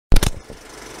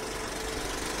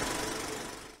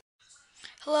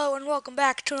Hello and welcome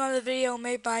back to another video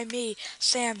made by me,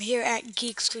 Sam, here at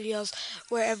Geek Studios,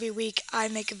 where every week I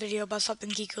make a video about something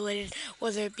geek related,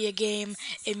 whether it be a game,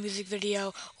 a music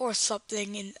video, or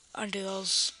something in under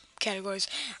those categories.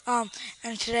 And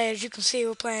today, as you can see,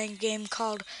 we're playing a game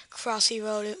called Crossy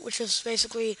Road, which is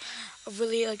basically a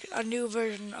really like a new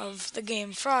version of the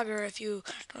game Frogger. If you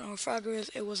don't know what Frogger is,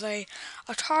 it was a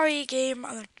Atari game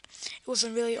it was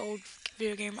a really old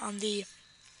video game on the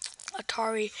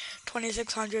Atari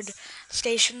 2600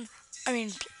 station, I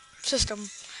mean system,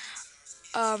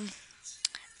 um,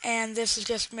 and this is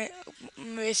just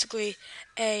basically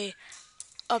a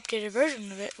updated version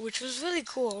of it, which was really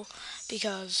cool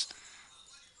because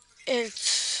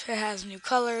it has new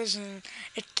colors and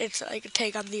it's like a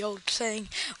take on the old saying,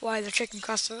 "Why the chicken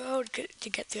crossed the road to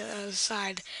get to the other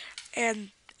side,"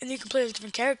 and you can play as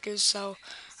different characters. So,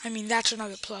 I mean that's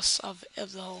another plus of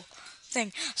the whole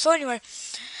thing. So anyway,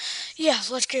 yeah,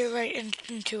 so let's get right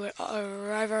into it.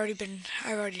 Or I've already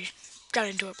got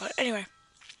into it, but anyway.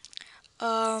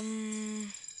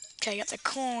 Um, okay, I got the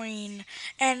coin,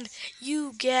 and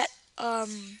you get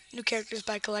new characters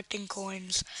by collecting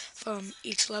coins from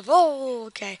each level. Oh,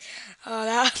 okay.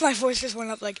 My voice just went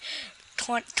up like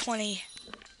 20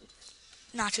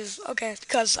 notches. Okay,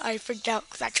 because I freaked out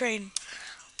 'cause that train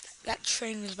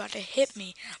was about to hit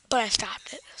me, but I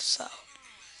stopped it. So,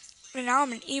 and now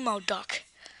I'm an emo duck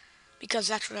because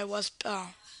that's what I was.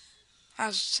 I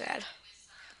was sad.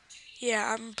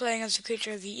 Yeah, I'm playing as the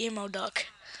creature of the emo duck.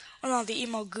 Oh no, the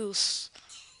emo goose,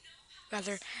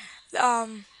 rather.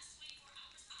 Um,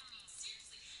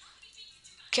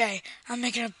 okay, I'm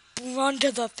making a run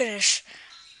to the finish.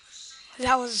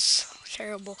 That was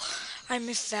terrible. I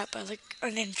missed that by like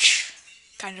an inch,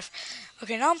 kind of.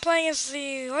 Okay, now I'm playing as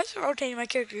the. What's rotating my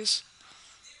characters?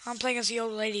 I'm playing as the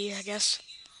old lady, I guess.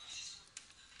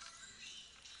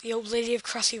 The old lady of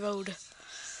Crossy Road.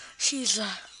 She's,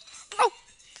 oh!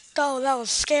 Oh, that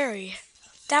was scary.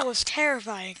 That was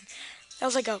terrifying. That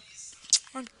was like a.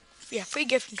 Yeah, free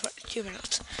gift in 2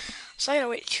 minutes. So I gotta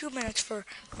wait 2 minutes for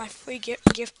my free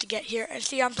gift to get here. And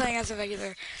see, I'm playing as a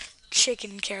regular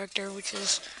chicken character, which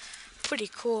is pretty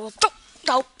cool. Oh,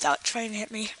 oh, that train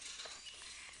hit me.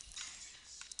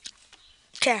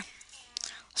 Okay,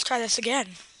 let's try this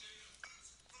again.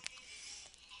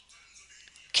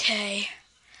 Okay.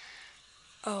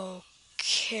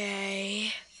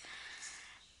 Okay.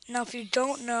 Now, if you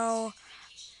don't know,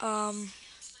 um,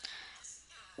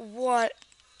 what,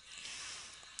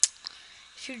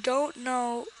 if you don't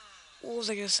know, what was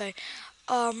I gonna say?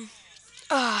 Um,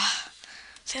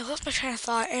 see, I lost my train of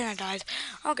thought and I died.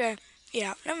 Okay,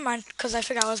 yeah, never mind, because I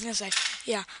forgot what I was gonna say.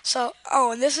 Yeah, so,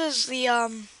 oh, and this is the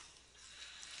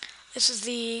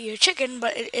chicken,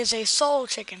 but it is a Seoul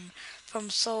chicken from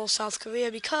Seoul, South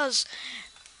Korea, because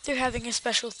they're having a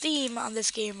special theme on this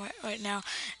game right now.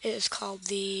 It is called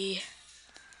it's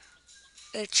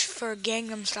for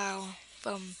Gangnam Style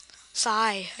from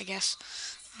Psy, I guess.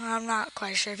 I'm not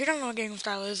quite sure. If you don't know what Gangnam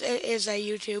Style is, it is a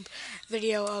YouTube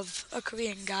video of a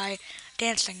Korean guy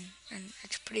dancing, and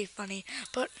it's pretty funny.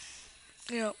 But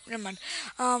never mind.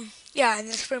 Yeah, and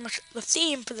that's pretty much the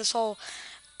theme for this whole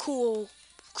cool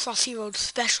Crossy Road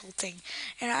special thing.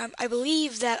 And I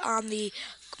believe that on the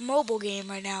mobile game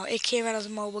right now, it came out as a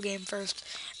mobile game first,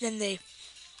 then they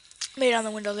made it on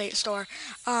the Windows 8 store.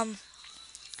 Um,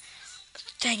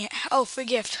 Dang it. Oh, free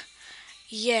gift.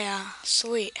 Yeah,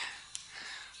 sweet.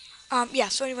 Yeah.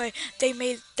 So anyway, they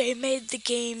made the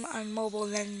game on mobile,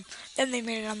 and then they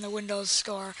made it on the Windows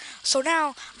Store. So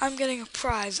now I'm getting a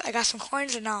prize. I got some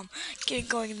coins, and now I'm getting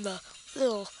going in the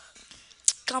little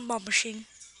gumball machine,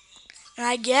 and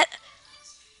I get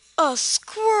a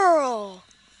squirrel.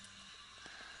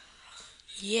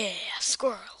 Yeah,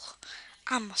 squirrel.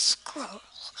 I'm a squirrel.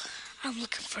 I'm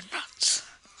looking for nuts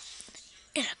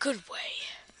in a good way,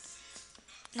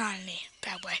 not in a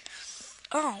bad way.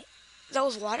 Oh, that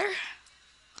was water?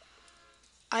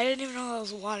 I didn't even know that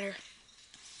was water.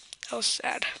 That was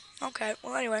sad. Okay,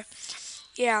 well anyway,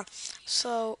 yeah.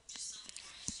 So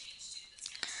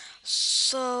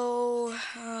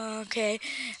okay.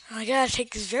 I gotta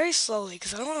take this very slowly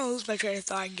because I don't want to lose my train of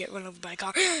thought and get run over by a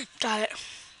car. Got it.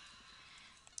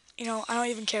 I don't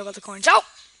even care about the coins. Oh,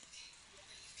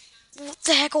 what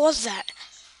the heck was that?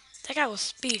 That guy was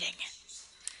speeding.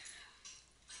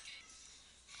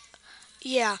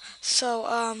 Yeah. So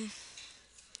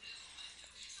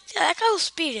yeah, that guy was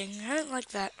speeding. I didn't like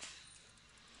that.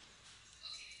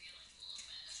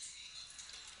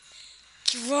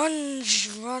 Run,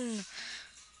 run.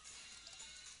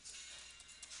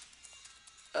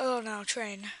 Oh no,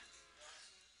 train.